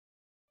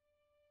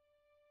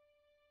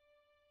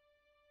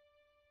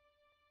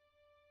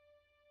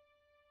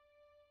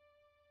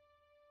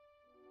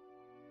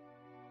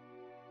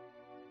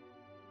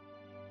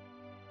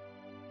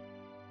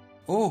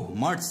Oh,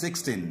 March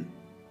 16,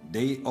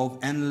 day of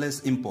endless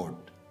import.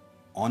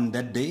 On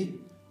that day,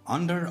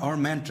 under our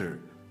mentor,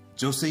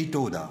 Josei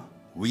Toda,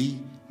 we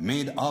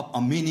made up a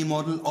mini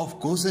model of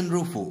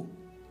Kosen-Rufu.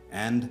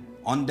 And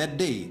on that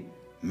day,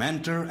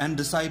 mentor and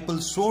disciple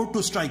swore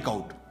to strike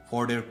out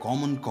for their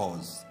common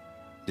cause.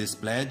 This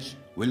pledge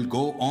will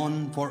go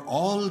on for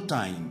all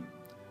time.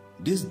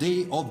 This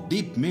day of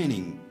deep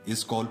meaning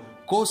is called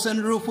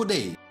Kosen-Rufu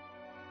Day.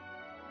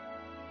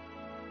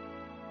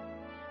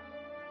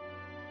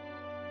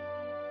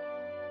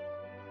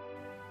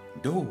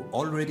 Though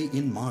already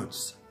in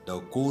March, the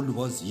cold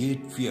was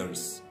yet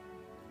fierce.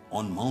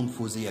 On Mount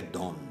Fuji at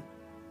dawn,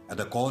 at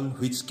the call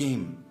which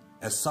came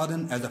as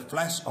sudden as a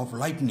flash of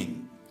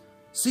lightning,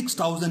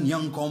 6,000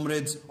 young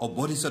comrades of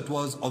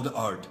bodhisattvas of the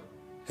earth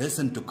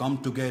hastened to come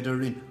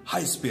together in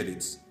high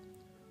spirits,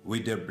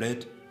 with their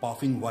breath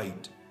puffing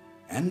white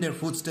and their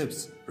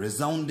footsteps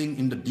resounding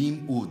in the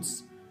dim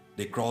woods.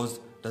 They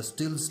crossed the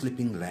still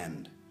sleeping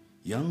land.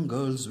 Young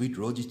girls with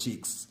rosy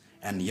cheeks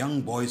and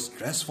young boys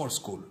dressed for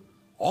school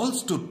all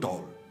stood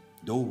tall,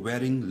 though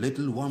wearing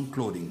little warm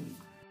clothing.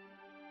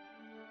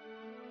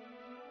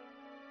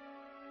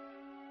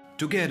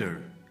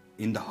 Together,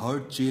 in the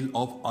hard chill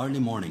of early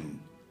morning,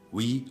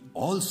 we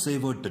all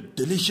savored the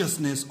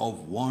deliciousness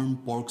of warm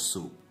pork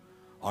soup,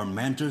 our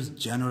mentor's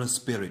generous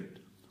spirit,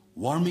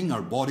 warming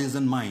our bodies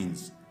and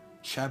minds,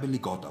 shabbily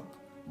got up,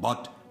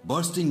 but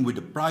bursting with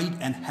the pride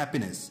and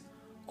happiness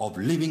of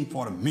living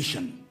for a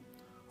mission,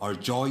 our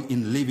joy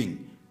in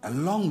living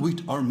along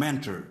with our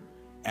mentor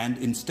and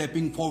in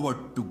stepping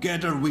forward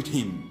together with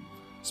him,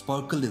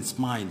 sparkled in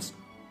smiles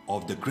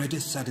of the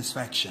greatest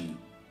satisfaction.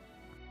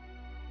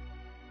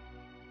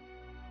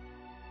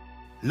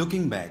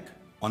 Looking back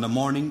on the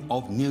morning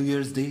of New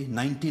Year's Day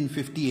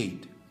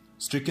 1958,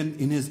 stricken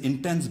in his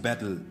intense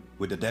battle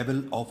with the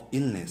devil of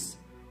illness,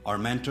 our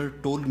mentor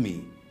told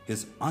me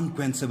his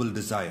unquenchable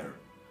desire.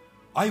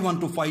 I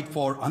want to fight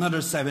for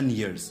another 7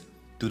 years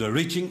to the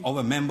reaching of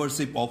a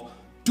membership of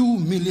 2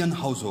 million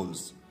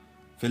households.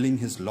 Feeling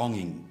his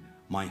longing,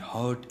 my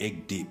heart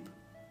ached deep.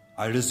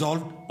 I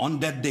resolved on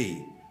that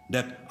day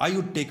that I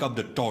would take up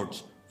the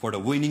torch for the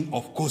winning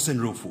of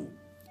Kosen-Rufu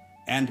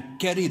and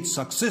carry it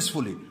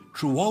successfully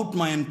throughout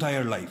my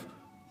entire life,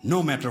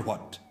 no matter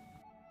what.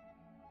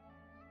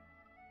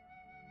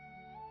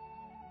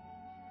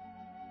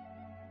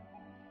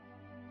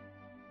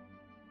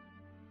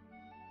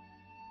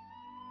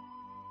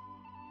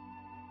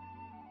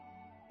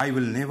 I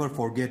will never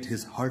forget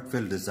his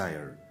heartfelt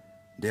desire.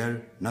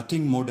 There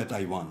nothing more that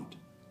I want.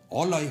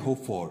 All I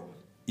hope for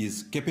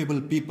is capable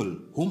people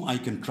whom I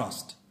can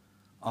trust.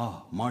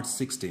 March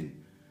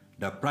 16.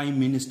 The Prime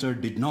Minister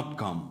did not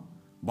come,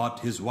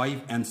 but his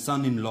wife and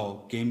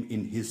son-in-law came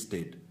in his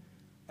stead.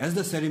 As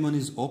the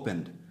ceremonies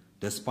opened,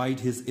 despite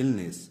his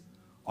illness,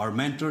 our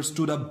mentor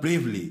stood up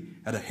bravely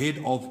at the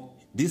head of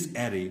this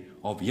array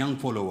of young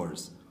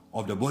followers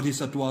of the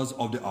bodhisattvas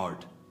of the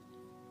earth.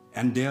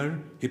 And there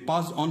he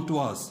passed on to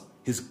us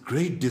his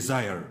great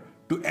desire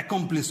to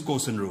accomplish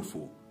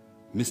Kosen-Rufu.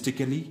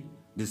 Mystically,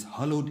 this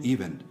hallowed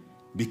event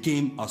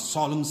became a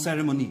solemn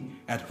ceremony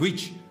at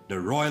which the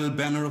royal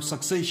banner of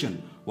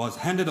succession was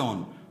handed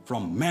on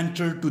from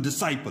mentor to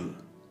disciple.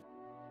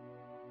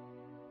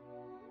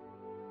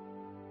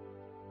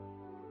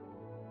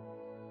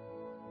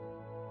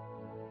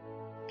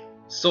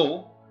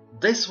 So,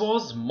 this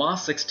was March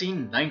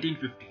 16,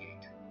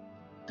 1958,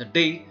 the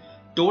day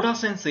Toda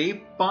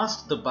Sensei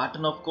passed the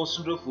baton of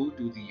Kosen-Rufu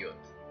to the youth,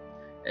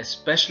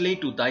 especially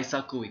to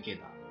Daisaku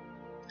Ikeda.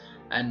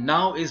 And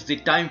now is the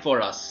time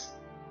for us,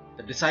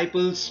 the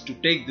disciples, to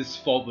take this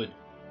forward.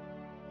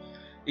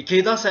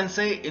 Ikeda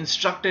Sensei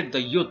instructed the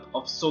youth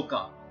of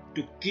Soka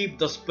to keep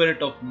the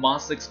spirit of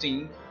March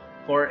 16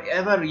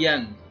 forever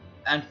young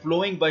and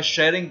flowing by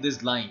sharing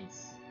these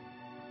lines.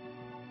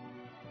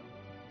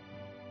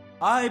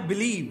 I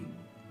believe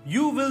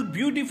you will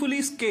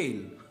beautifully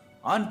scale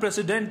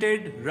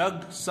unprecedented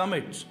rugged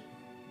summits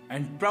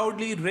and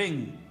proudly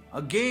ring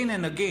again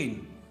and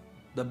again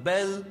the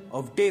bell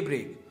of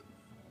daybreak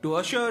to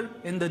usher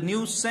in the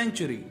new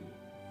century.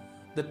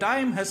 The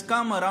time has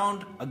come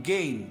around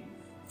again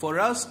for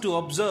us to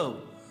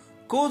observe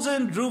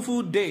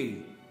Kosen-Rufu Day.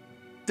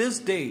 This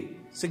day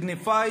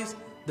signifies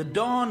the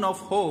dawn of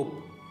hope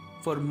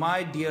for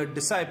my dear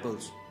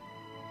disciples.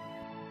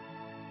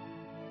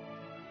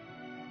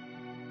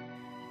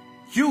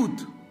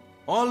 Youth,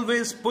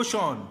 always push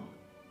on.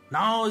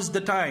 Now is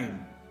the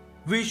time.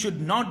 We should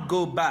not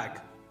go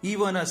back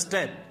even a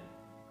step.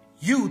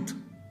 Youth,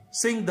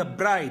 sing the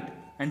bright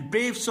and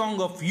brave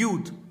song of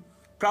youth,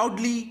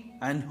 proudly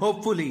and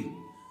hopefully,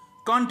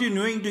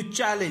 continuing to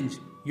challenge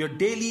your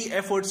daily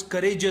efforts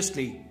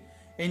courageously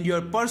in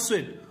your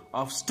pursuit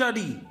of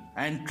study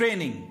and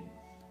training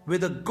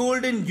with a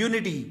golden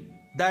unity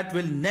that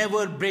will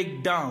never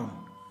break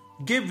down.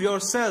 Give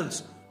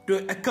yourselves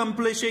to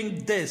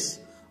accomplishing this,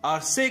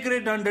 our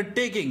sacred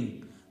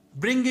undertaking,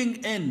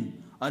 bringing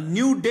in a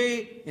new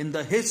day in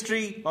the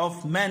history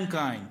of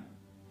mankind.